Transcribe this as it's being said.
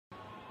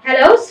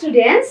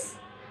students,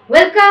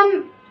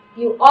 welcome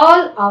you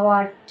all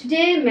our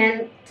today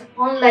math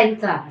online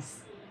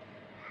class.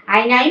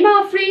 I Naima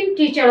Afrin,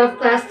 teacher of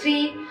class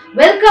 3,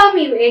 welcome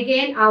you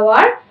again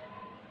our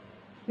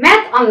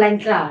math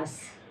online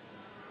class.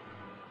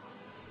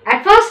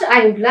 At first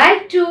I would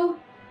like to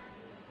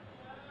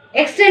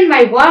extend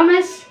my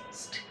warmest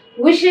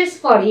wishes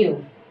for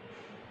you.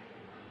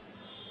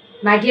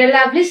 My dear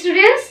lovely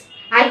students,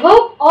 I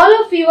hope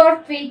all of you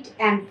are fit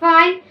and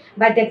fine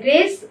by the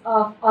grace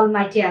of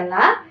Almighty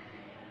Allah.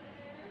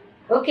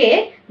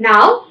 Okay,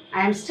 now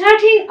I am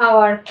starting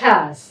our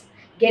class.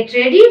 Get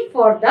ready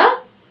for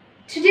the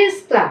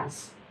today's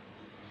class.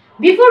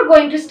 Before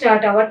going to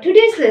start our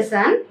today's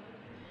lesson,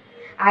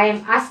 I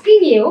am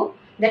asking you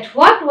that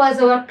what was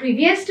our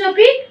previous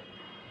topic?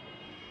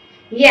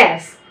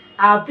 Yes,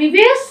 our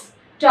previous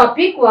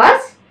topic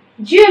was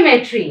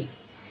geometry.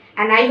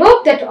 And I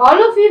hope that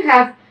all of you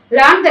have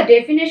learned the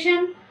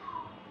definition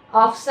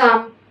of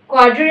some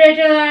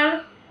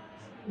quadrilateral,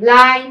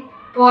 line,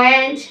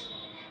 point,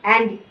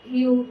 and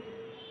you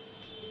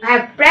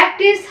have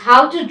practiced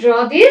how to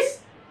draw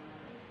these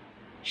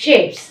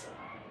shapes.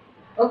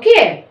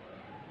 Okay.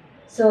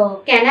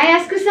 So, can I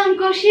ask you some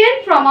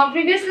question from our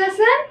previous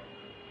lesson?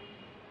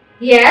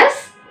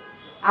 Yes.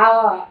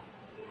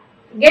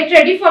 Get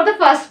ready for the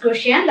first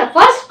question. The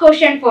first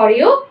question for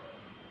you,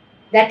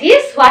 that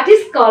is, what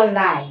is called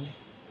line?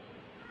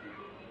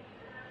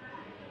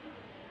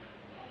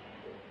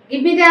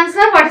 Give me the answer.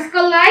 What is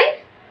called line?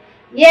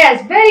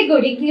 Yes, very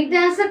good. You give the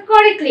answer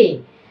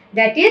correctly.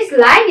 That is,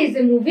 line is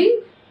a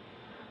moving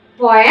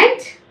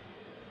point.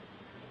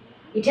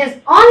 It has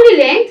only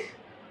length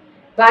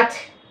but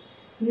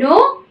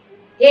no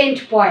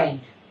end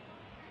point.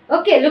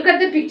 Okay, look at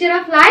the picture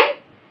of line,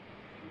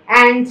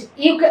 and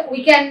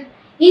we can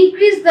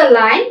increase the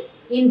line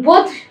in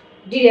both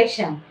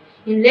direction,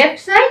 in left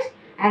side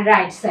and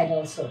right side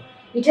also.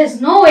 It has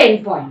no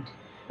end point.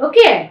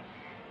 Okay.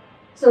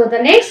 So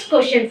the next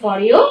question for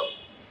you,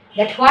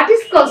 that what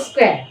is called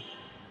square?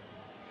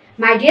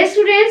 My dear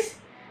students,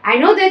 I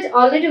know that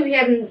already we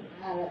have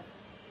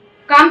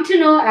come to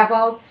know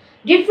about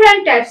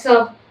different types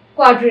of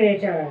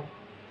quadrilateral,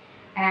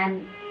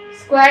 and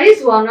square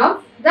is one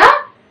of the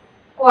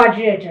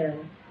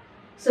quadrilateral.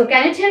 So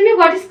can you tell me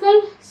what is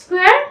called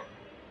square?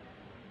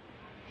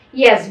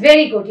 Yes,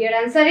 very good. Your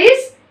answer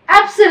is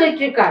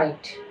absolutely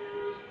correct.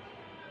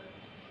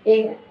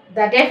 The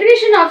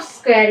definition of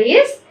square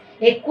is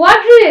a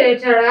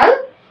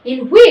quadrilateral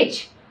in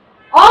which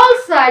all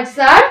sides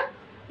are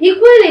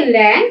equal in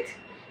length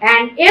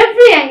and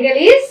every angle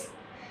is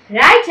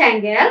right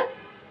angle,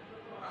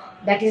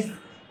 that is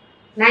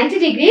 90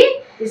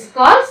 degree, is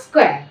called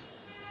square.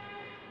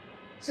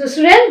 So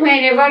students,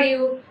 whenever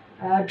you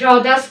draw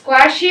the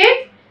square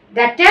shape,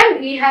 that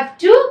time we have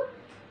to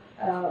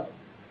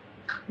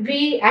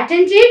be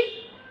attentive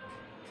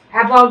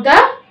about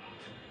the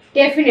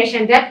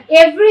definition that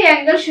every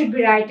angle should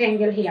be right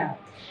angle here.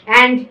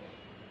 And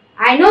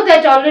I know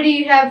that already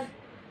you have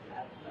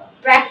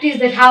practiced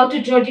that how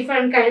to draw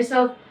different kinds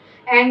of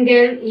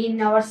angle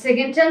in our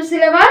second term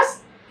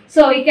syllabus.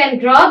 So we can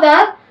draw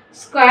the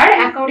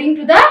square according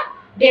to the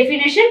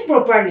definition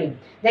properly.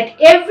 That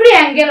every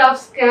angle of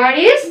square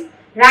is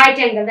right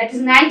angle, that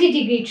is 90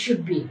 degree it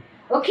should be.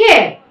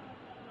 Okay.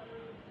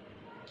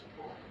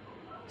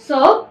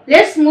 So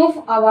let's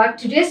move our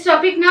today's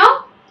topic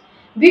now.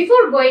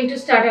 Before going to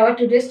start our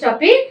today's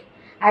topic,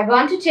 I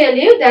want to tell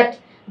you that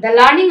the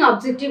learning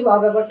objective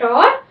about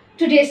our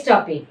today's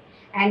topic.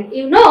 And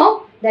you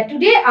know that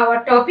today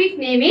our topic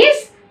name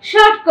is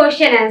short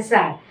question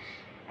answer.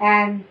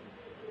 And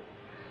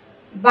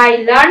by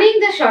learning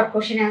the short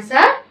question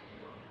answer,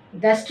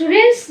 the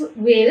students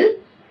will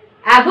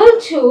able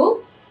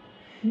to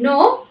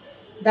know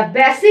the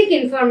basic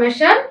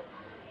information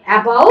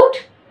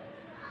about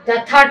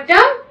the third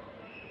term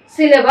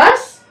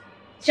syllabus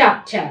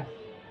chapter.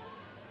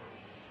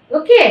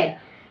 Okay,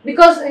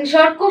 because in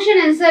short question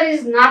answer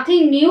is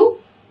nothing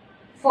new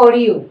for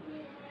you.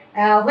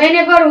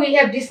 Whenever we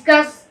have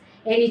discussed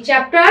any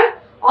chapter,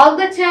 all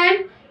the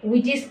time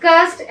we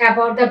discussed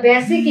about the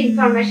basic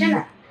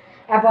information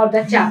about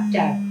the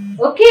chapter.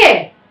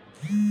 Okay.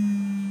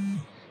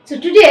 So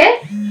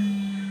today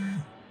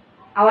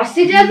our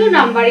CW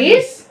number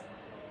is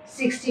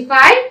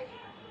 65.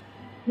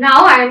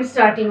 Now I am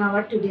starting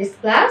our today's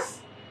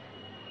class.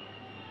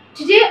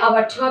 Today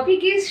our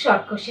topic is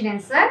short question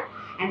answer,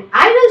 and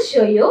I will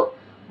show you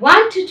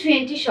 1 to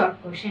 20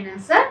 short question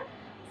answer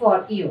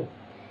for you.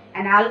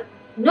 And I'll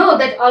know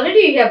that already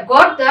you have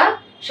got the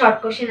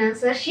short question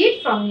answer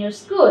sheet from your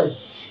school,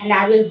 and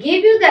I will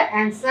give you the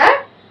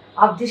answer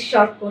of this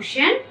short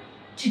question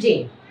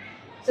today.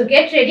 So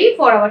get ready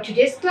for our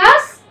today's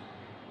class.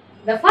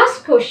 The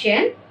first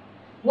question,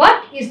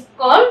 what is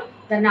called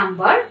the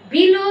number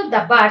below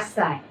the bar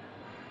sign?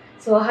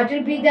 So what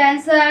will be the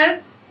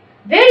answer?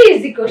 Very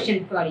easy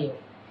question for you.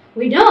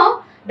 We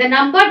know the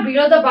number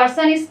below the bar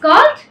sign is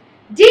called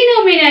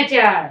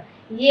denominator.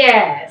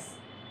 Yes.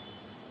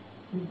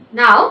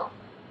 Now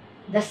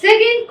the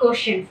second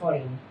question for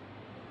you.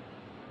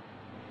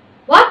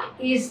 What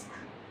is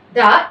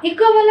the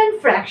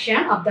equivalent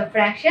fraction of the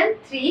fraction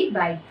 3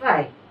 by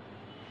 5.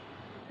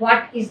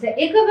 What is the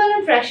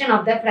equivalent fraction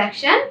of the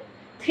fraction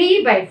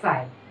 3 by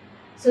 5?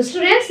 So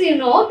students, you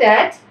know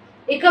that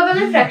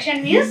equivalent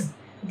fraction means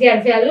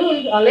their value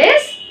will be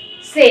always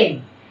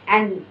same.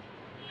 And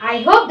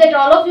I hope that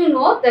all of you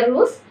know the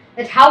rules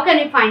that how can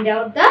you find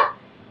out the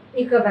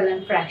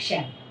equivalent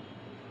fraction.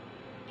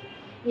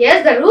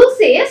 Yes, the rule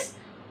says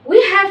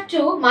we have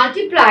to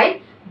multiply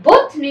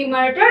both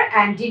numerator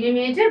and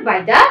denominator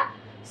by the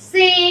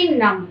same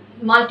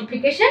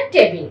multiplication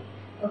table.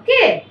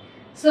 Okay.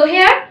 So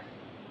here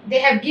they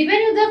have given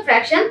you the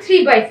fraction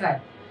 3 by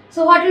 5.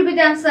 So what will be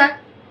the answer?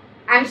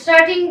 I am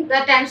starting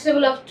the times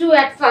table of 2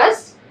 at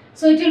first.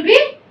 So it will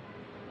be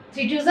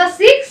 3 2s are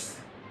 6,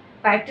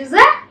 5 2s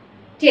are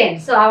 10.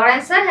 So our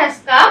answer has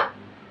come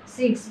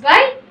 6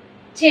 by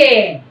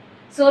 10.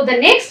 So the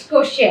next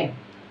question.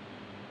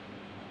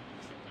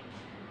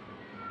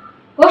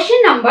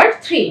 Question number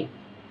 3.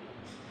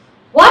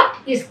 What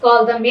is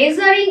called the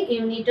measuring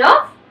unit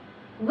of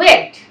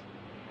weight?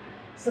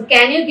 So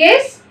can you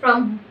guess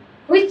from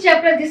which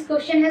chapter this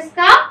question has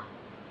come?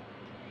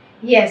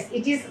 Yes,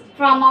 it is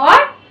from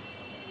our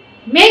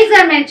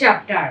measurement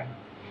chapter.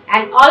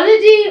 And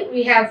already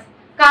we have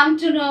come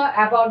to know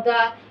about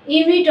the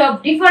unit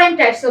of different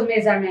types of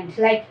measurement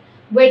like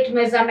weight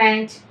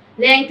measurement,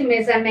 length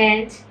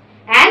measurement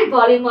and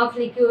volume of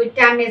liquid,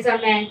 time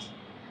measurement.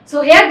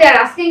 So here they are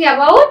asking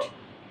about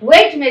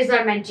weight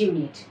measurement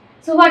unit.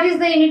 So what is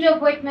the unit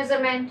of weight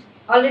measurement?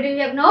 Already we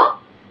have know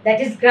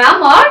that is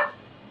gram or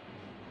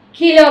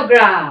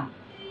kilogram.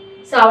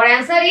 So our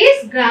answer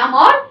is gram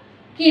or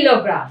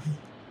kilogram.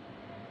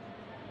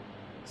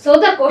 So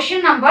the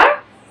question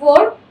number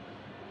 4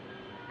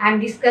 I am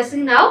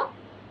discussing now.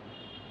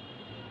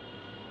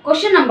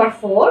 Question number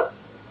 4.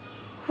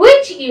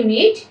 Which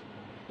unit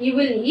you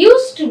will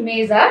use to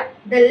measure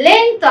the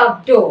length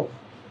of dough?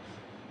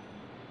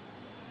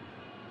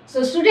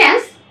 So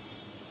students,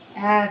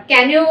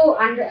 can you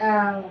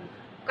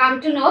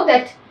come to know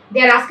that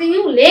they are asking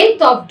you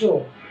length of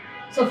dough.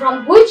 So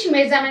from which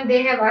measurement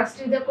they have asked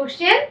you the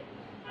question?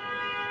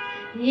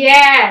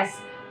 Yes,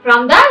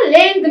 from the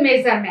length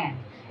measurement.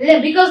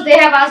 Because they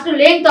have asked you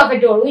length of a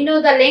door. We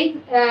know the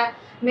length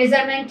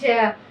measurement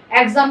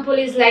example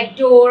is like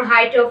door,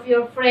 height of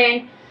your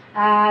friend,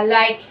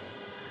 like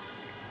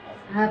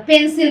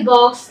pencil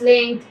box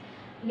length,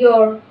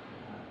 your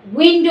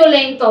window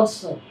length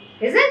also,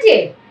 isn't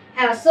it?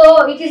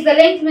 So it is the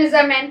length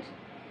measurement,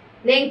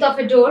 length of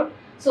a door.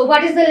 So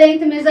what is the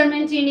length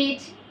measurement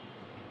unit?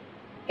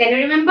 Can you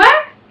remember?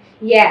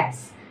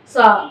 Yes.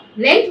 So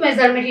length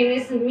measurement unit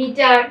is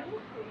meter,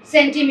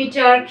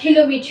 centimeter,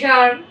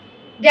 kilometer,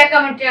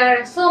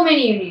 decameter, so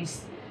many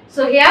units.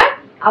 So here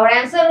our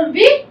answer will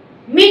be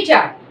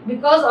meter,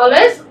 because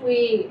always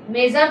we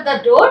measure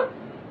the door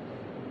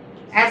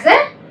as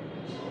a,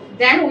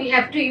 then we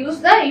have to use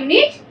the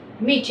unit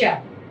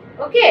meter.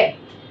 Okay.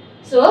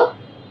 So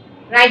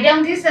write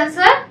down this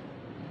answer.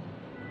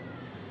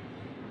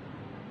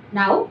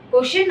 Now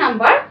question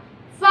number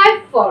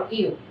 5 for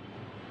you.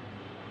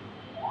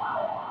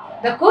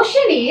 The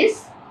question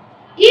is,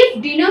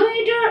 if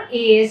denominator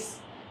is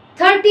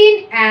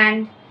 13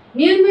 and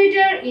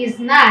numerator is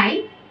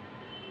 9,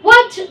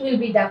 what will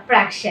be the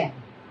fraction?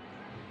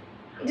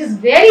 It is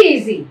very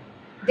easy.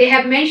 They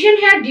have mentioned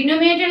here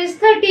denominator is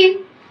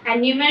 13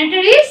 and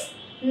numerator is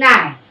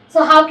 9.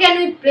 So how can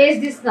we place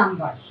this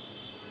number?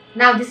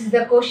 Now this is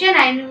the question.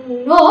 I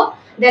know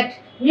that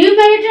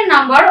numerator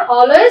number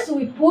always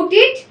we put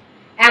it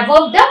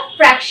above the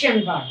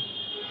fraction bar.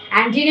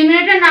 And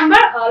denominator number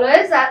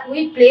always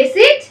we place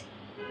it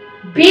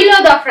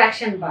below the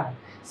fraction bar.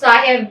 So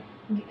I have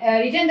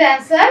written the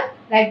answer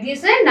like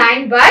this way,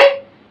 9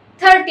 by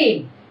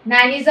 13.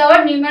 9 is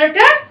our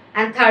numerator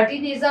and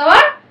 13 is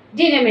our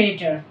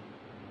denominator.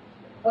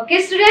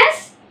 Okay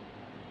students?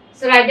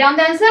 So write down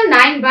the answer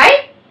 9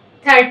 by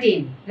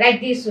 13 like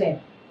this way.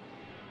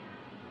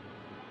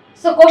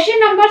 So question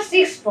number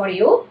 6 for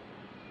you.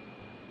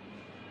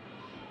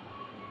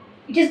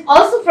 It is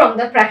also from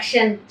the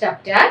fraction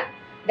chapter.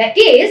 That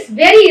is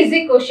very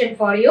easy question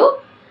for you.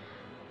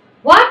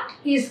 What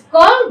is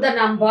called the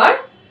number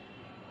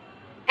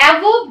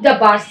above the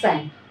bar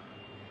sign?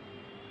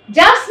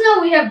 Just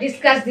now we have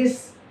discussed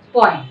this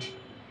point,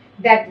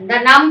 that the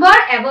number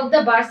above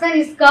the bar sign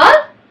is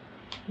called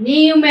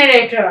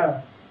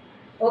numerator.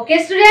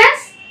 Okay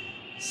students?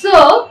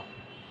 So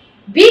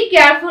be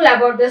careful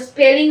about the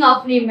spelling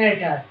of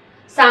numerator.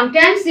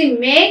 Sometimes we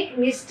make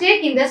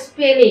mistake in the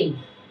spelling.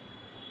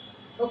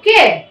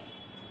 Okay.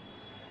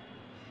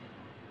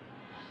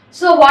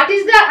 So what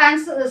is the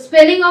answer,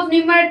 spelling of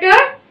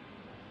numerator?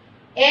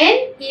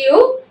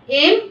 N-U-M-E-R-A-T-U-R,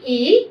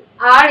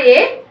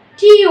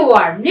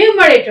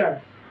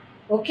 numerator.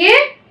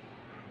 Okay.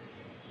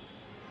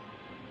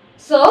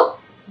 So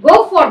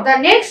go for the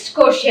next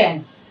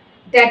question.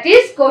 That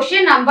is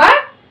question number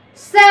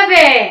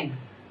 7.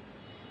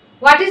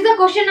 What is the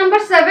question number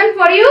 7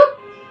 for you?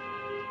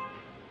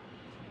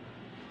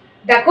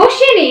 The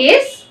question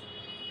is,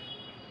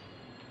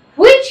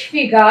 which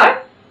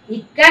figure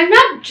it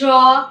cannot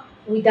draw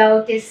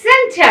without a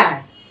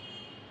center.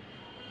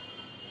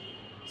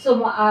 So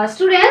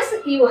students,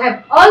 you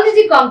have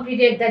already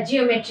completed the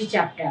geometry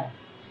chapter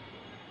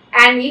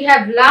and you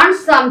have learned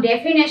some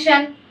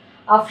definition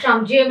of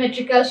some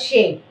geometrical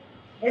shape,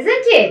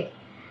 isn't it?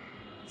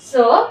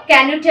 So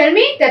can you tell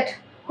me that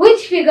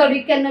which figure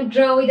we cannot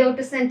draw without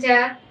a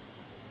center?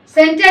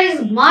 Center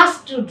is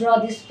must to draw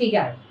this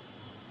figure.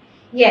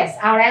 Yes,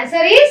 our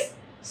answer is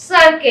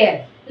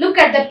circle. Look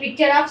at the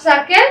picture of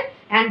circle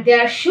and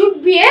there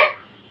should be a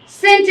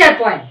center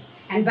point.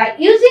 And by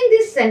using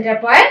this center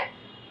point,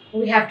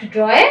 we have to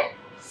draw a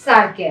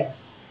circle.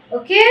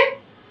 Okay?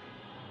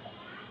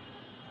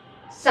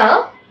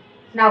 So,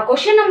 now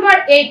question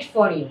number 8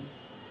 for you.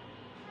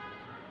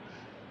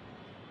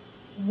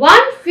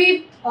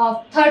 1/5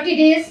 of 30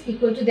 days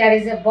equal to, there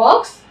is a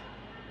box.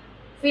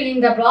 Fill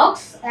in the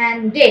box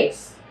and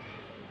days.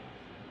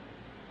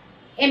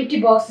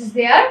 Empty box is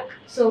there.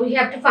 So, we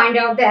have to find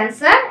out the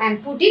answer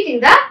and put it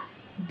in the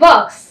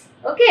box.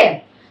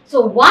 Okay?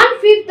 So,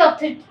 1/5 of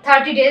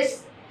 30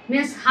 days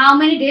means how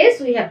many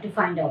days we have to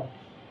find out.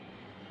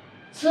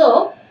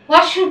 So,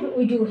 what should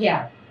we do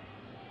here?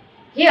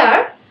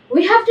 Here,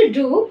 we have to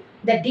do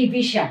the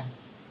division.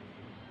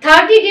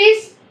 30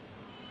 days,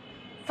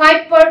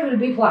 5 part will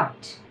be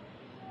what?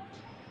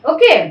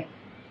 Okay.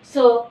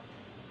 So,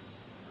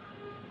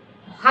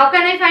 how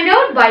can I find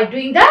out? By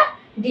doing the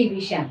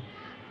division.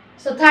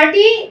 So,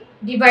 30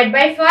 divided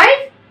by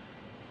 5.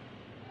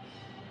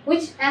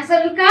 Which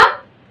answer will come?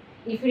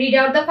 If you read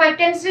out the 5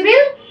 times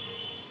table.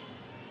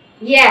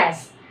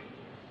 Yes.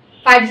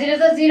 5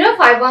 zeros are 0,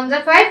 5 ones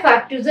are 5,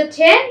 5 twos are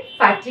 10,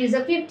 5 threes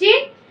are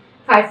 15,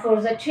 5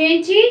 fours are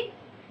 20,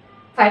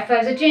 5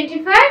 fives are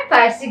 25,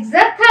 5 sixes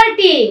are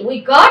 30.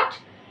 We got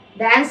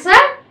the answer.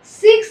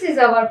 6 is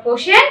our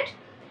quotient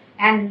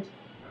and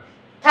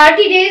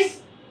 30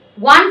 days,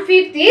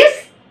 1/5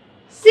 is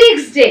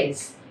 6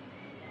 days.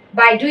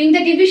 By doing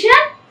the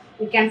division,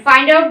 we can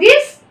find out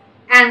this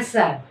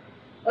answer.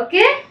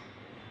 Okay.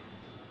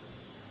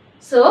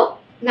 So,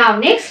 now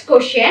next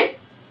question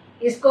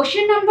is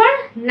question number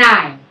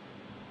 9.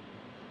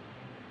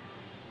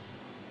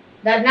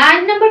 The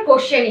 9 number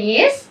question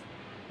is,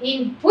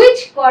 in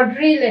which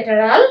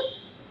quadrilateral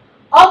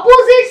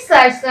opposite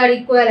sides are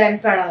equal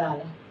and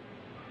parallel?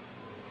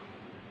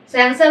 So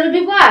answer will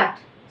be what?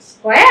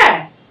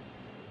 Square?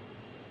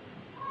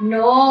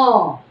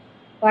 No.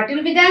 What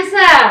will be the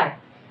answer?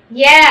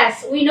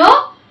 Yes, we know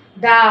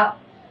the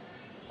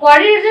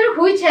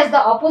quadrilateral which has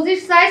the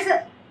opposite sides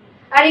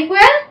are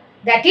equal,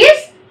 that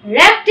is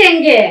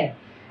rectangle.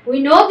 We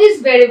know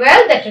this very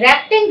well, that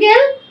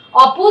rectangle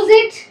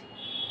opposite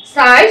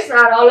sides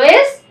are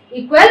always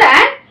equal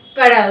and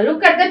parallel.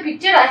 Look at the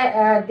picture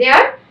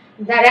there,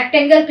 the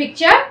rectangle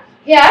picture.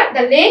 Here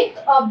the length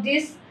of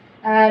this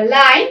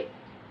line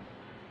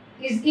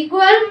is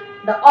equal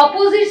the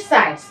opposite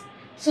sides.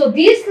 So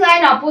this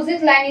line,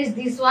 opposite line is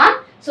this one.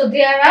 So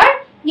there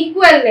are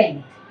equal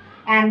length.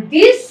 And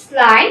this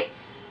line,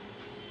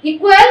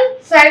 equal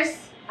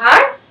sides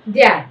are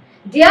there.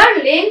 Their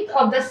length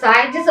of the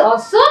sides is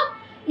also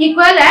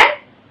equal and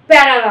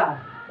parallel.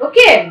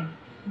 Okay.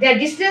 Their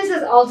distance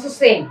is also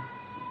same.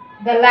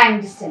 The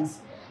line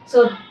distance.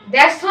 So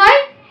that's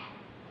why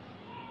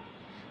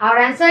our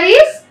answer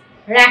is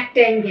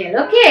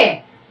rectangle.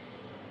 Okay.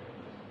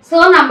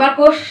 So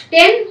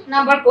 10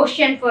 number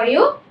question for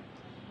you.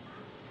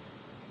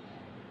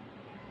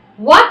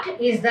 What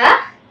is the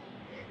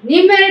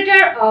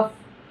numerator of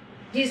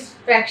this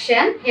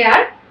fraction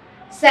here?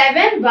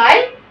 7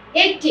 by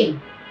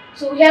 18.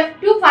 So we have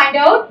to find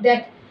out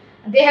that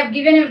they have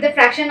given the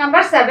fraction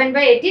number 7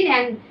 by 18,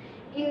 and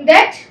in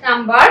that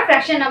number,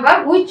 fraction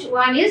number, which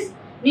one is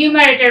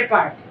numerator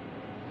part?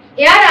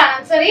 Here our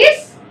answer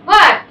is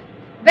what?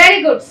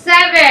 Very good,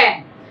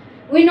 7.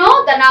 We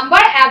know the number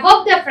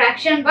above the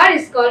fraction bar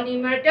is called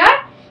numerator.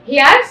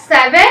 Here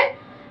 7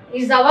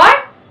 is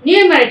our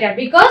numerator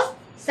because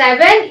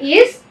 7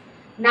 is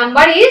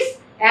number is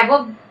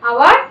above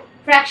our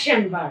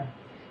fraction bar.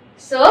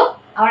 So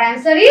our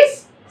answer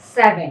is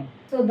 7.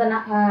 So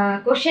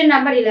the question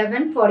number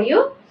 11 for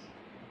you.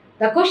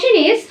 The question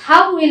is,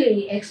 how will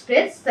we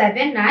express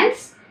 7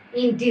 nines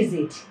in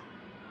digit?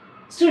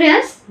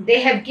 Students,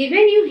 they have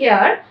given you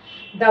here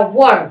the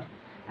word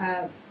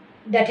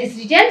that is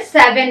written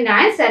 7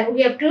 nines, and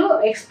we have to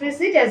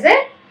express it as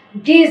a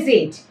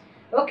digit.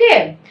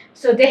 Okay.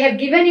 So they have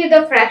given you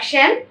the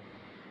fraction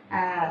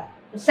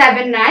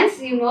 7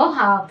 nines. You know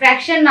how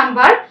fraction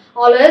number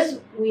always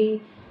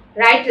we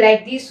write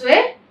like this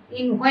way.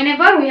 In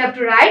whenever we have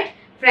to write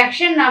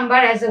fraction number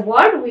as a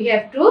word, we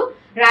have to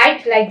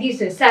write like this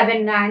way,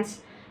 7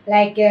 nines,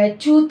 like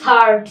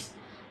 2/3,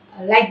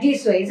 like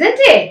this way, isn't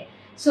it?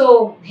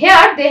 So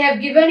here they have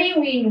given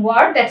you in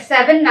word that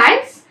 7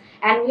 nines,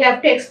 and we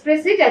have to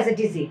express it as a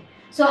digit.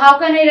 So how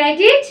can I write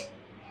it?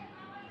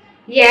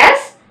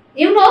 Yes,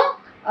 you know,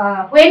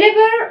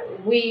 whenever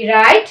we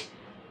write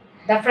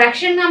the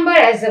fraction number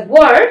as a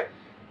word,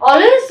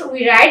 always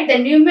we write the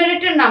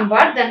numerator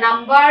number, the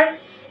number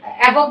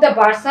above the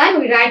bar sign,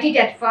 we write it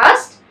at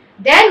first.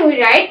 Then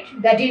we write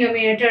the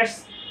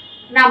denominator's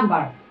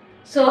number.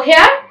 So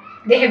here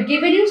they have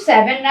given you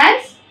 7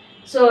 9s.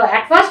 So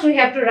at first we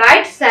have to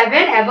write 7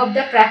 above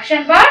the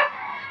fraction bar,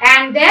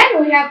 and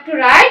then we have to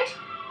write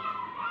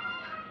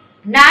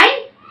 9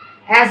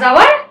 as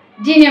our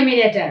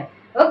denominator.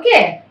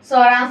 Okay, so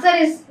our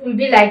answer will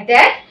be like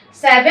that,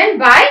 7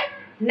 by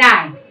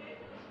 9.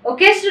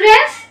 Okay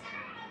students.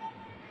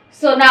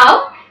 So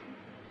now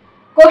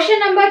question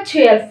number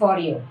 12 for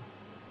you.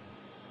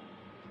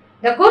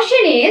 The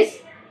question is,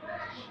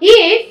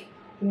 if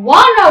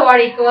 1 hour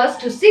equals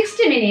to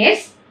 60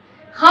 minutes,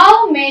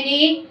 how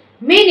many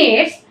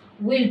minutes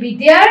will be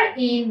there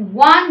in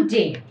one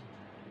day?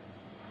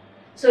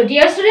 So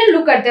dear student,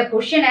 look at the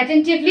question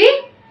attentively.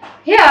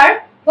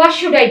 Here, what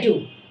should I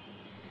do?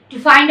 To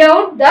find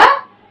out the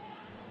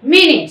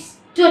minutes,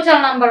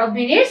 total number of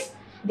minutes,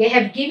 they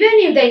have given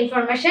you the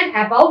information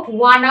about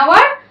 1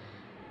 hour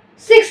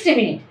 60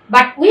 minutes.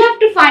 But we have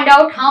to find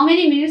out how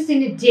many minutes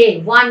in a day,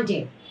 one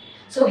day.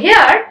 So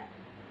here,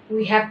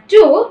 we have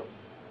to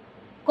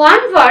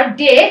convert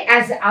day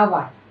as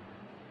hour.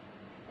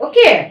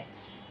 Okay.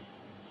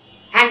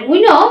 And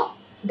we know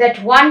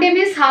that one day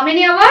means how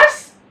many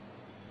hours?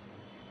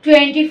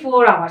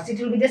 24 hours. It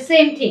will be the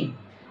same thing.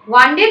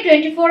 One day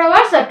 24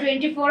 hours or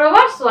 24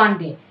 hours one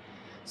day.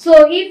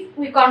 So if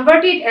we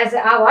convert it as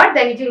an hour,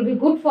 then it will be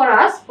good for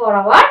us for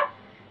our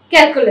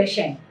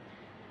calculation.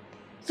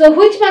 So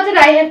which method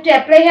I have to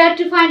apply here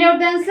to find out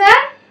the answer?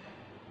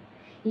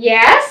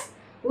 Yes,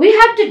 we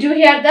have to do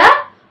here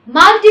the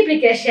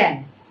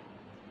multiplication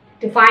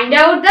to find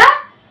out the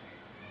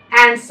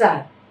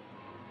answer.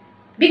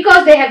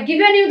 Because they have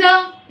given you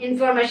the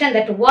information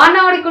that 1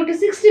 hour equal to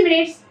 60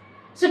 minutes.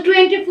 So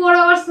 24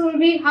 hours will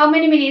be how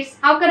many minutes?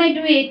 How can I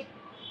do it?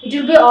 It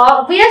will be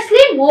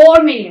obviously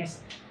more minutes.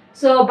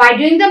 So by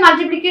doing the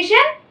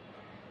multiplication,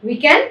 we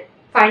can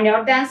find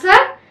out the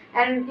answer,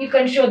 and you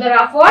can show the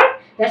rough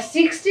work that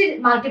 60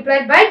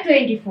 multiplied by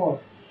 24.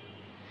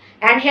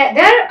 And here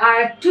there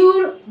are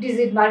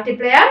 2-digit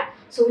multiplier.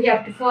 So we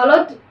have to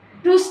follow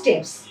 2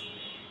 steps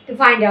to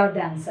find out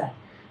the answer.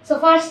 So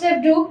first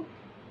step, do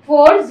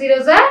 4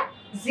 zeros are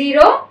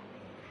 0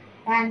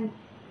 and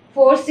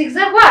 4 6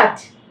 are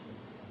what?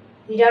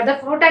 These are the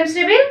 4 times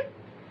table.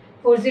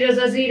 4 zeros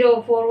are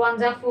 0, 4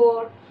 ones are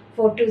 4,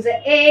 4 twos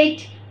are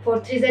 8, 4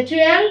 threes are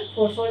 12,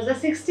 4 fours are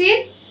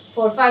 16,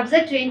 4 fives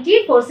are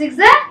 20, 4 sixes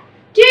are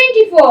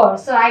 24.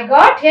 So I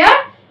got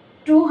here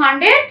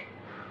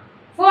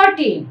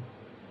 240.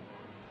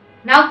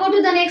 Now go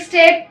to the next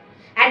step,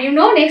 and you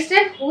know next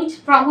step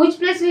from which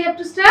place we have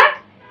to start?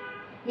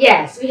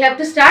 Yes, we have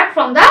to start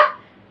from the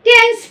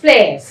tens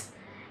place,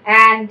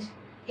 and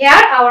here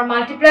our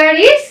multiplier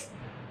is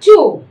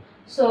 2.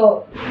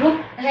 So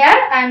look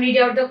here, I am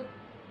reading out the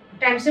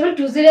times table.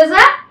 2 zeros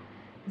are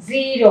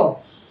 0,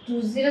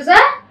 2 zeros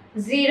are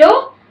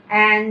 0,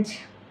 and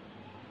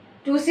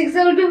 2 6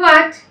 will be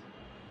what?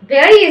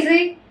 Very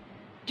easy.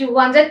 2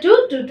 ones are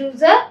 2, 2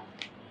 twos are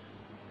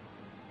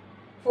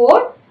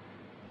 4,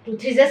 2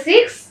 threes are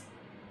 6,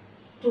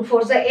 2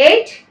 fours are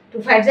 8,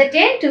 2 fives are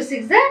 10, 2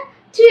 sixes are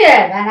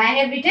 12, and I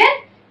have written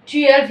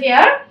 12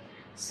 here.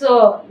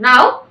 So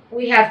now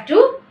we have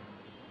to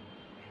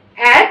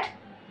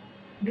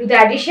do the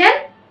addition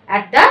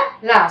at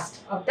the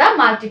last of the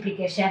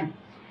multiplication.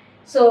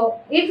 So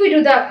if we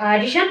do the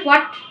addition,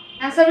 what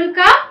answer will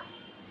come?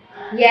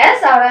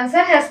 Yes, our answer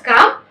has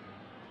come.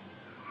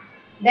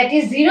 That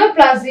is 0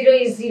 plus 0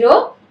 is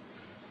 0.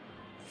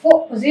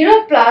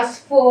 0 plus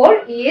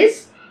 4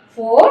 is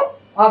 4,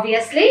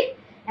 obviously.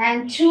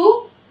 And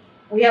 2,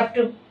 we have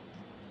to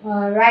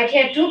write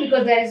here 2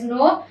 because there is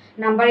no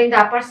number in the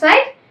upper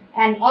side.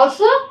 And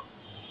also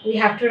we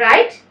have to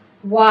write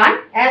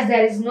 1 as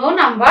there is no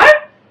number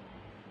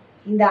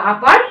in the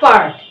upper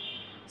part.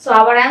 So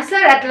our answer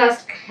at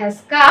last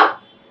has come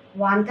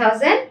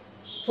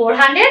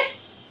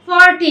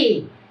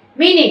 1440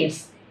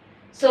 minutes.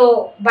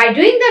 So by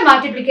doing the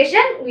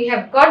multiplication, we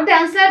have got the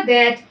answer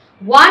that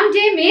one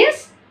day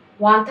means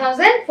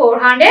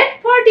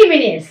 1440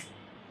 minutes.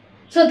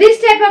 So this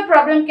type of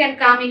problem can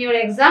come in your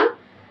exam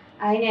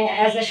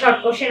as a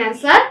short question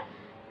answer.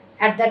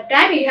 At that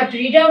time, you have to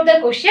read out the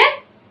question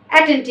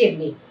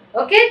attentively.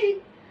 Okay.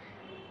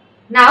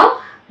 Now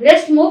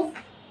let's move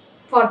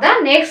for the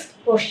next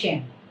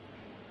question.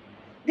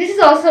 This is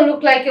also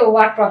look like a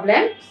word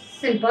problem.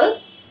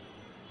 Simple.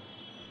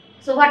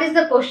 So what is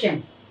the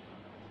question?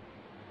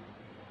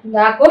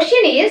 The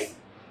question is,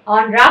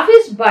 on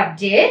Rafi's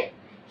birthday,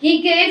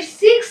 he gave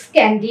 6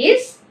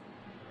 candies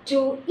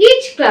to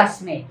each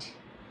classmate.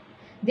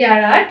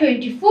 There are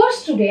 24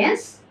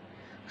 students.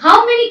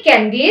 How many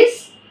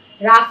candies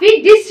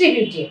Rafi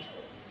distributed?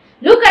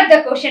 Look at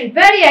the question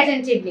very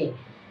attentively.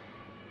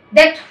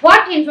 That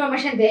what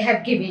information they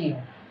have given you.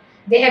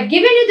 They have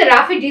given you the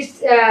Rafi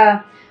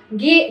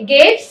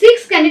gave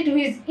 6 candy to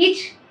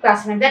each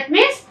classmate. That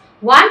means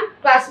one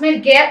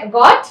classmate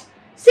got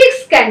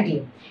 6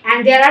 candy.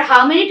 And there are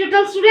how many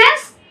total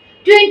students?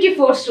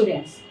 24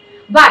 students.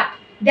 But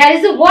there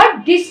is a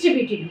word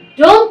distributed.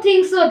 Don't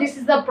think so this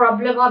is the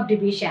problem of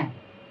division.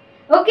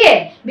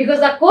 Okay, because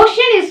the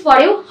question is for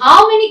you,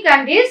 how many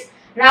candies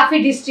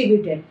Rafi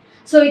distributed.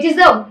 So it is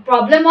the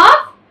problem of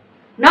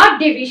not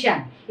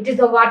division. It is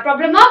the what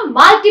problem of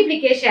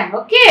multiplication.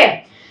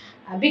 Okay,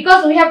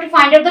 because we have to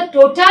find out the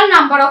total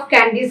number of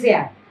candies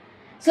here.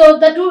 So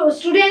the two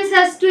students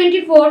has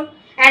 24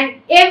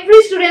 and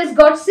every students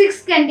got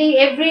 6 candy.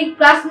 Every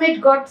classmate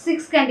got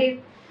 6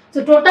 candy.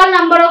 So total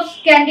number of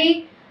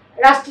candy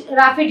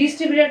Rafi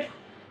distributed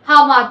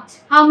how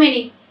much? How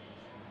many?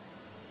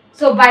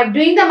 So by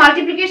doing the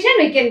multiplication,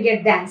 we can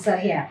get the answer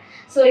here.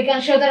 So we can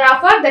show the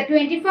rougher, the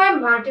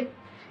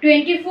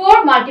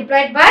 24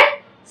 multiplied by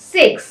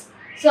 6.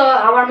 So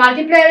our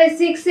multiplier is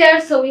 6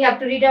 here. So we have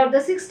to read out the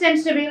 6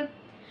 times table.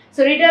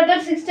 So read out the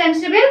 6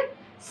 times table.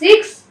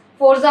 6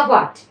 4s are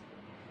what?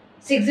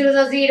 6 zeros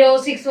are 0,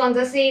 6 1s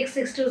are 6,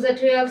 6 2s are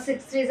 12,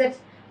 6 3s are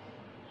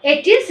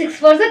 18, 6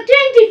 4s are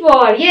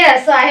 24.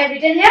 Yes, so I have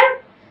written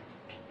here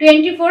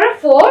 24 are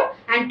 4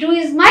 and 2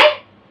 is my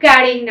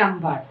carrying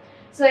number.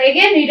 So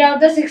again read out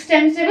the 6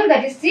 times table,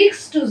 that is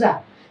 6 2s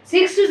are.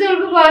 6 2s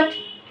will be what?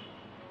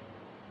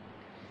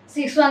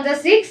 6 1s are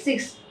 6,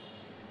 6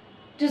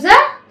 2s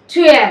are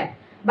 12.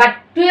 But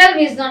 12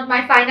 is not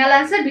my final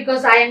answer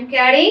because I am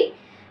carrying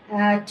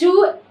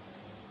 2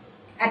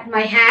 at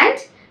my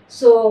hand.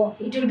 So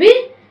it will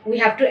be, we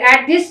have to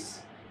add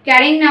this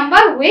carrying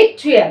number with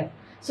 12.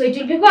 So it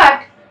will be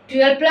what?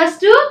 12 plus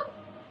 2,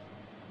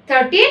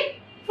 13,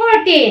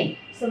 14.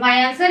 So my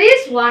answer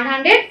is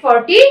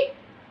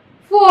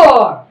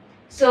 144.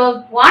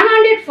 So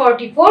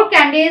 144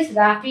 candies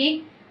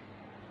Rafi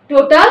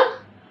total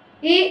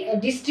he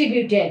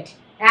distributed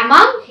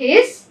among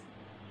his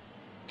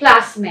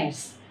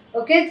classmates.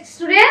 Okay,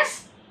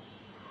 students?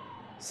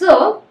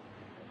 So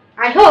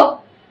I hope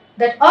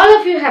that all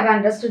of you have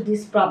understood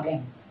this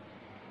problem.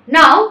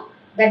 Now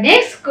the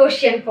next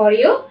question for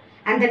you,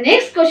 and the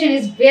next question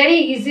is very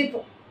easy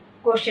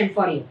question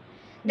for you.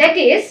 That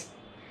is,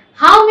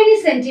 how many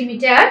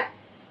centimeter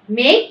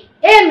make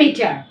a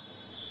meter?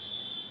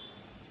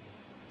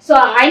 So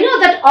I know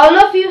that all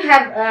of you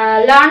have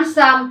learned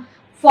some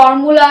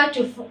formula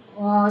to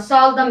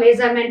solve the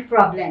measurement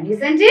problem,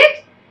 isn't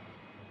it?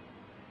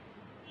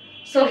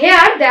 So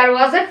here there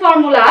was a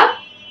formula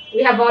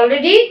we have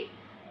already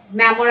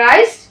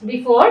memorized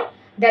before.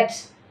 That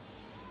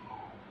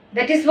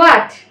is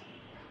what?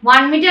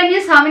 1 meter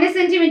means how many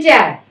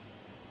centimeter?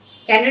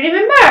 Can you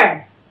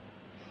remember?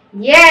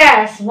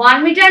 Yes,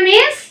 1 meter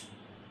means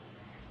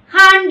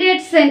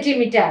 100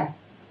 centimeter.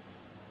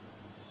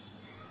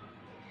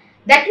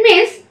 That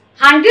means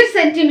 100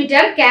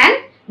 centimeter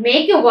can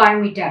make a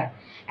 1 meter.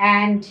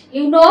 And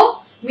you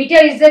know,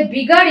 meter is a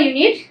bigger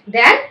unit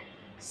than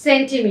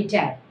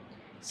centimeter.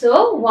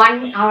 So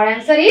our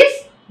answer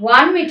is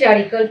 1 meter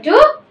equal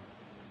to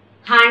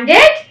 100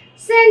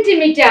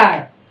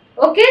 centimeter.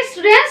 Okay,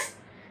 students.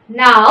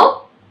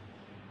 Now,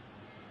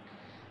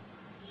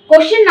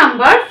 question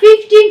number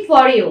 15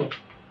 for you.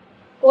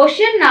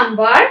 Question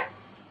number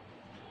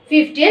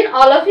 15.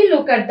 All of you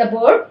look at the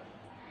board.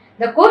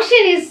 The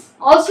question is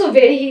also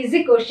very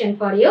easy question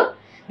for you.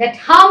 That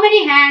how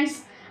many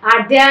hands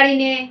are there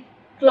in a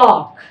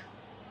clock?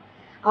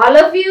 All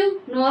of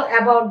you know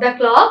about the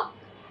clock.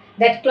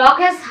 That clock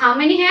has how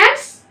many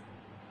hands?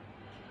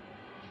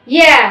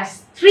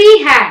 Yes,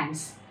 3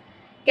 hands.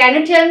 Can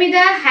you tell me the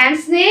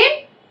hands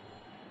name?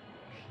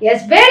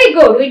 Yes, very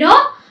good. We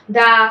know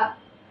the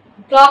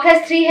clock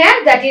has 3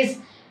 hands. That is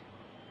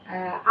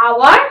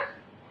hour,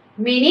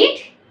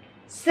 minute,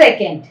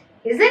 second.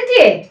 Isn't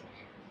it?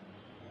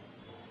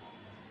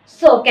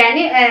 So can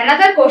you,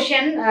 another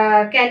question,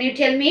 can you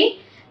tell me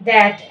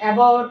that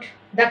about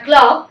the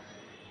clock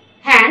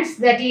hands,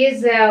 that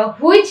is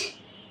which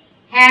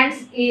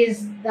hands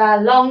is the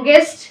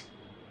longest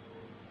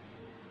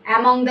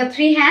among the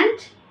 3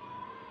 hands?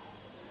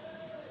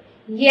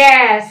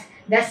 Yes,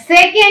 the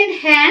second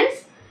hand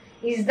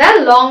is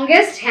the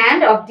longest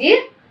hand of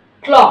the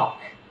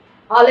clock.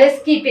 Always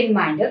keep in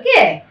mind,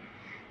 okay?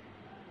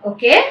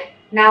 Okay,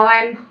 now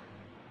I am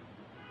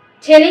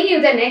telling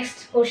you the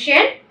next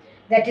question.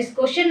 That is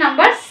question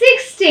number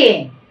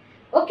 16.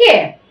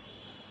 Okay.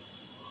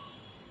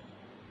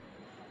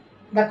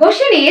 The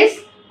question is,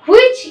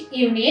 which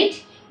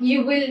unit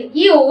you will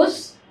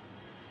use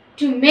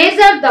to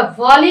measure the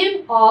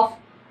volume of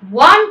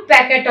 1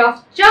 packet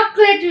of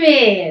chocolate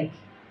milk?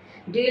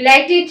 Do you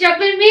like to eat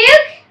chocolate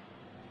milk?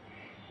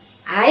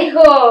 I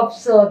hope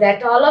so,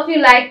 that all of you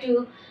like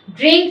to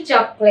drink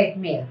chocolate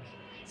milk.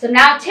 So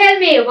now tell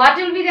me, what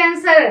will be the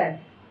answer?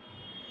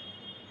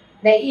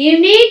 The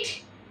unit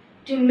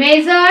to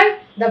measure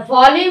the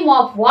volume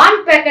of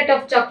 1 packet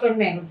of chocolate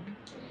milk.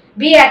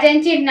 Be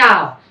attentive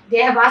now. They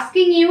have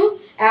asking you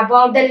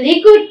about the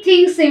liquid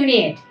things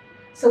unit.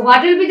 So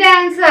what will be the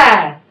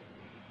answer?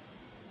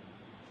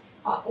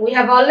 We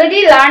have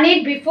already learned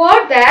it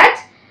before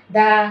that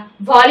the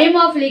volume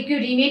of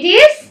liquid unit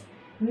is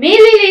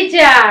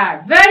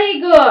milliliter. Very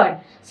good.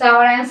 So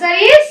our answer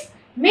is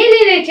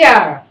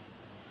milliliter.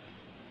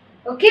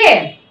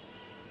 Okay.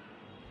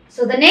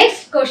 So the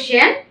next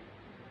question.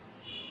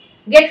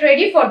 Get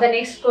ready for the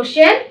next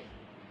question.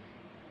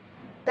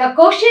 the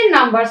question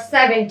number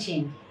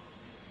 17.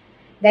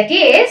 That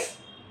is,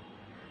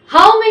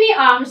 how many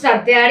arms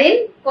are there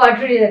in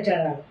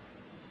quadrilateral?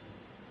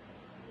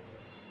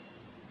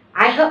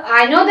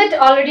 I know that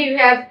already you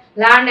have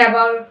learned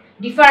about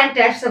different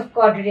types of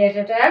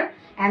quadrilateral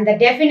and the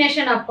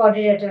definition of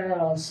quadrilateral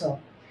also.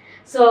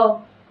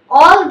 So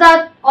all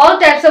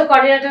types of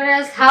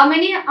quadrilaterals, how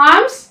many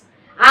arms?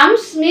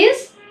 Arms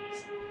means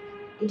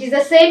it is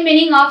the same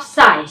meaning of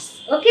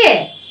sides.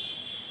 Okay.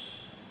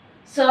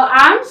 So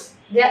arms,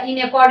 in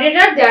a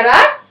quadrilateral there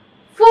are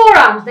 4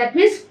 arms. That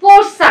means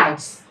 4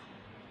 sides.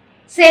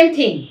 Same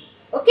thing.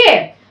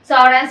 Okay. So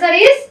our answer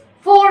is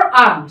 4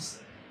 arms.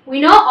 We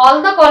know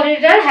all the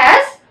quadrilateral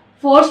has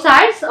 4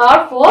 sides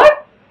or 4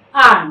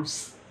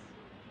 arms.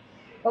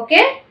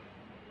 Okay.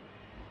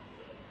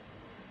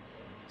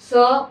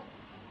 So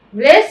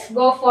let's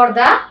go for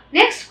the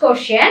next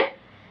question.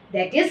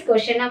 That is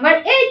question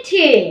number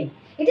 18.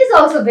 It is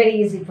also very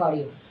easy for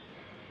you.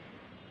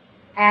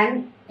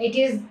 And it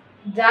is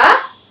the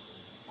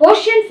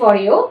question for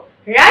you.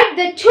 Write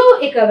the 2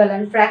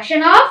 equivalent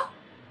fraction of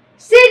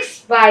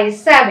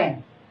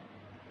 6/7.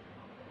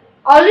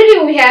 Already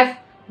we have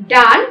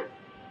done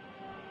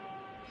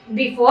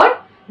before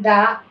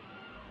the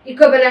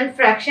equivalent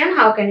fraction.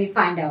 How can we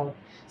find out?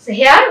 So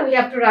here we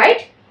have to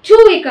write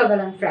 2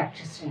 equivalent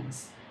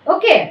fractions.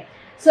 Okay.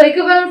 So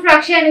equivalent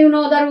fraction, you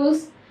know the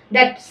rules.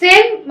 That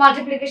same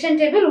multiplication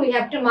table we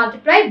have to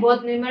multiply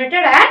both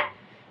numerator and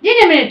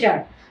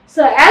denominator.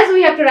 So as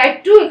we have to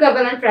write 2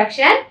 equivalent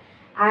fraction,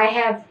 I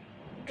have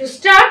to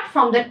start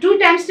from the 2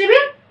 times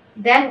table.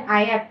 Then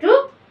I have to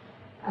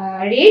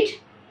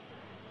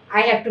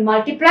I have to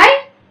multiply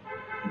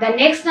the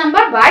next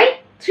number by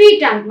 3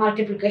 times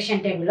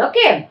multiplication table.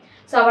 Okay.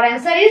 So our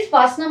answer is,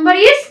 first number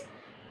is,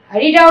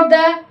 read out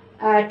the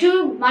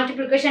 2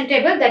 multiplication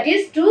table, that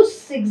is 2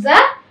 6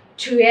 are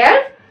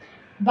 12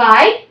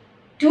 by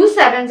 2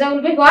 7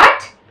 will be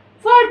what?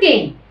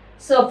 14.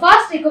 So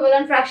first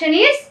equivalent fraction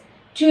is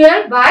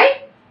 12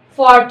 by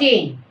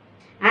 14.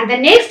 And the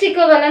next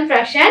equivalent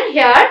fraction,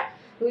 here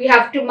we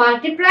have to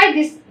multiply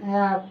this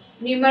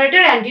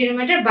numerator and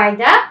denominator by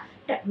the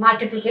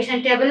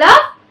multiplication table of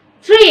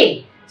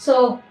 3.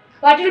 So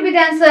what will be the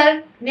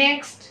answer?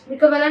 Next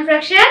equivalent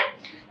fraction,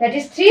 that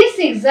is 3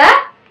 6 are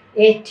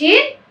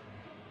 18,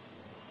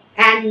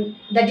 and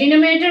the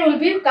denominator will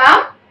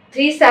become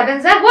 3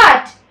 7 are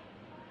what?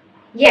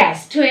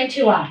 Yes,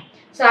 21.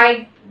 So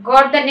I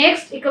got the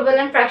next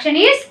equivalent fraction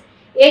is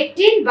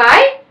 18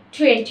 by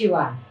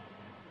 21.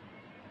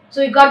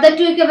 So we got the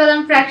 2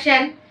 equivalent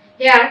fraction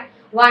here.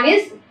 One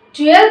is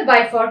 12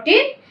 by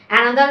 14,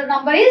 another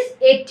number is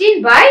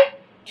 18 by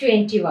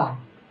 21.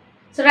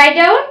 So write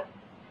down.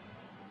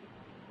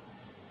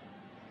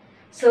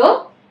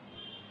 So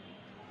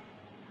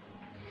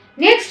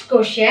next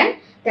question,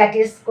 that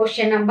is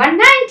question number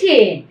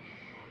 19.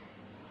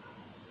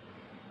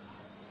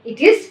 It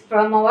is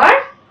from our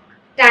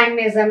time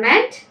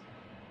measurement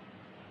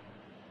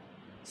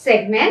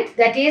segment.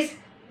 That is,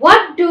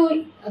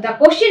 the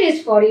question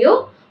is for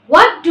you,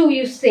 what do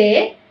you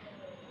say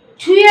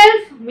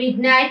 12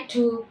 midnight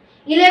to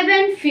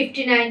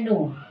 11:59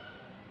 noon?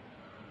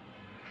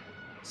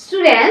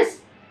 Students,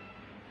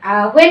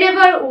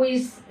 whenever we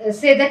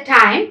say the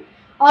time,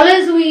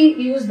 always we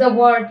use the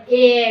word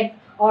AM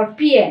or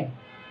PM.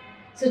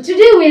 So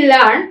today we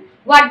learn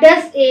what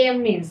does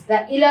AM means, the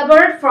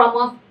elaborate form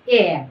of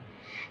AM,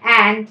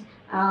 and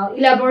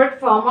elaborate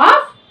form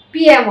of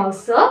PM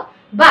also.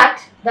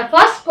 But the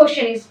first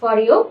question is for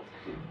you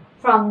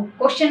from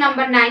question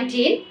number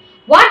 19.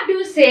 What do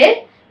you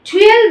say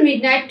 12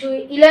 midnight to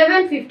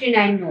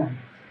 11:59 noon?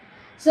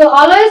 So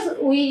always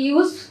we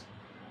use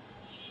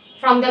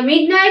from the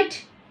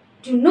midnight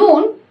to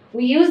noon,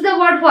 we use the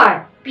word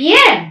what?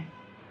 PM?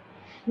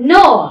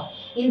 No.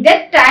 In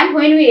that time,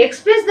 when we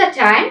express the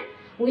time,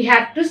 we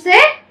have to say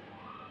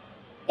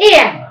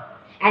AM.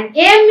 And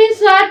AM means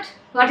what?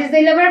 What is the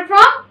elaborate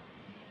form?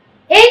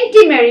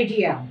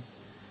 Antimeridian.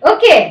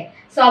 Okay.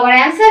 So our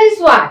answer is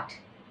what?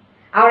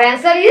 Our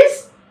answer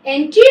is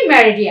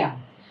antimeridian.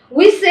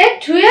 We say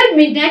 12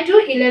 midnight to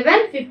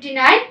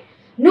 11:59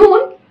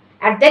 noon.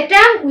 At that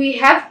time, we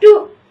have to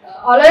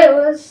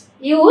always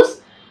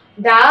use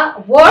the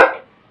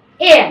word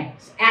AM.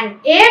 And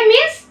AM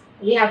means,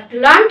 we have to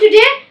learn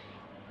today,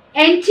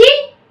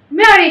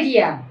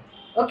 antimeridian.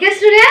 Okay,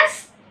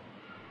 students?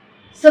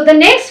 So the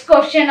next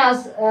question is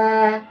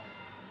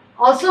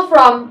also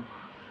from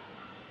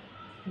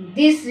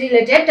this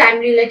related, time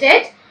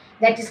related.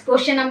 That is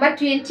question number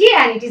 20,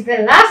 and it is the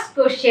last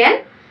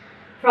question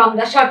from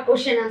the short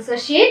question answer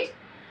sheet.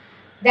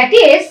 That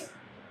is,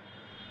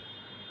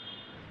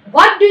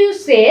 what do you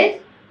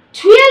say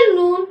 12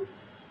 noon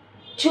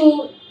to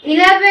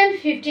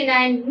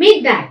 11:59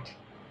 midnight?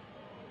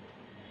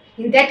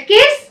 In that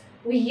case,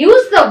 we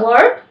use the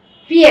word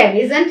PM,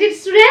 isn't it,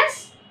 students?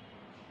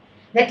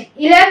 That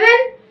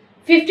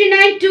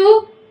 11:59 to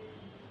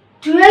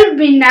 12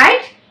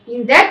 midnight,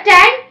 in that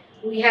time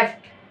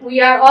we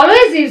are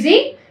always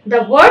using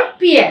the word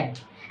PM.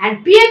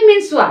 And PM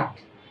means what?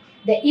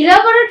 The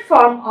elaborate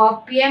form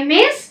of PM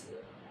means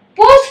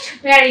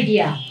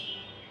Post-meridian.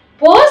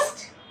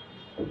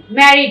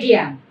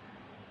 Post-meridian.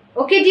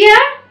 Okay, dear?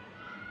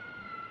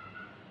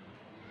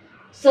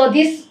 So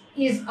this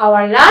is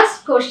our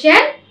last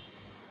question.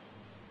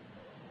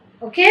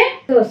 Okay?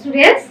 So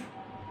students,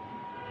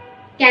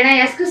 can I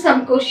ask you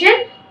some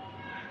question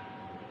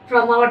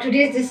from our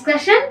today's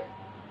discussion?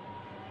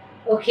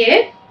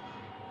 Okay.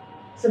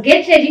 So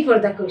get ready for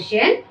the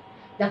question.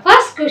 The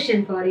first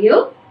question for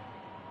you.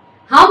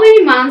 How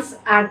many months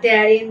are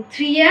there in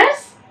 3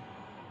 years?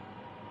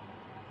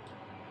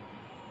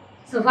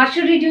 So what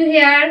should we do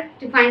here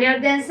to find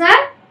out the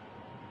answer?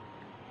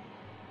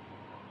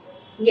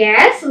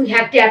 Yes, we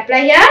have to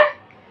apply here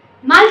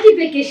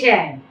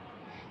multiplication,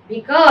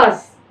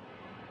 because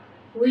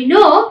we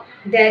know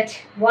that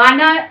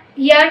 1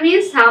 year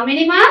means how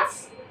many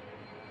months?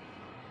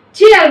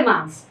 12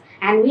 months.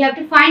 And we have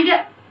to find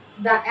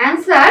the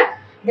answer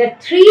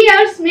that 3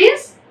 years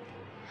means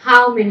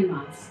how many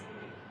months.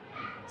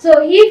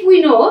 So if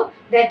we know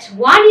that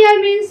 1 year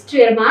means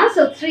 12 months,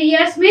 so 3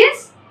 years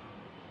means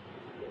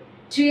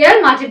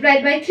 12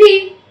 multiplied by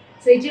 3.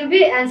 So it will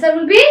be, answer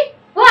will be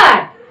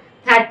what?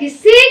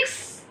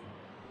 36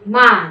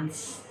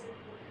 months.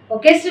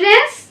 Okay,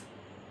 students?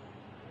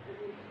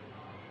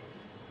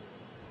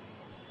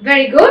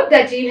 Very good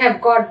that you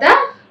have got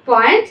the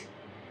point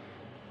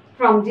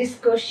from this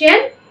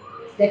question,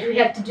 that we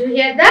have to do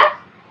here the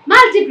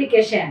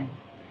multiplication.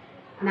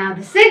 Now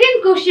the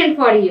second question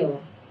for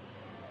you.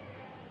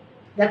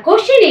 The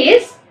question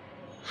is,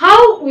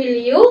 how will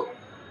you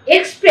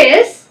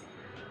express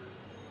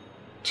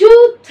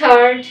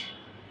 2/3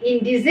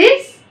 in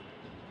digits?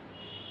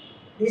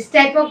 This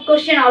type of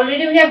question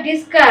already we have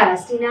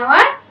discussed in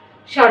our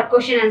short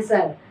question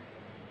answer.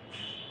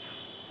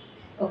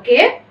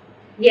 Okay?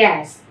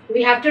 Yes,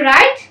 we have to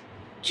write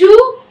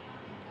 2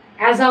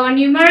 as our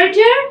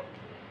numerator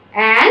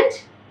and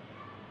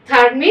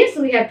third means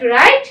we have to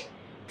write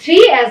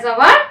 3 as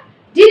our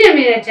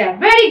denominator.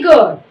 Very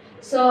good.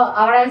 So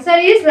our answer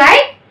is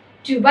like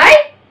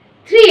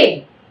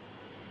 2/3.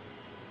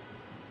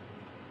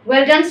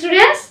 Well done,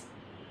 students.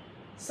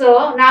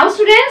 So now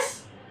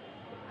students,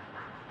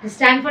 it's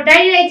time for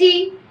diary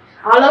writing.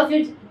 All of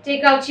you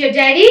take out your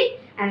diary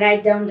and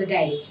write down the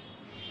diary.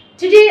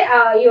 Today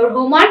your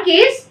homework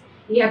is,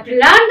 you have to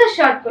learn the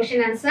short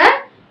question answer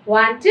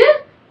 1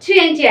 to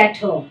 20 at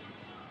home.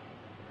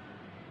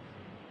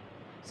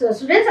 So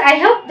students, I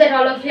hope that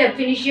all of you have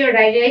finished your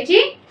diary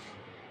writing.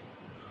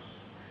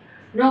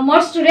 No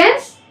more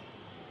students.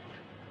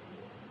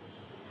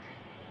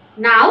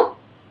 Now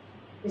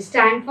it's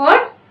time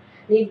for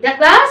leave the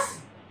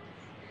class.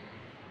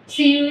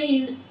 See you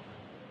in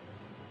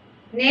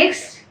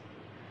next.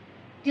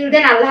 Till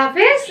then, Allah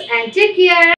Hafiz and take care.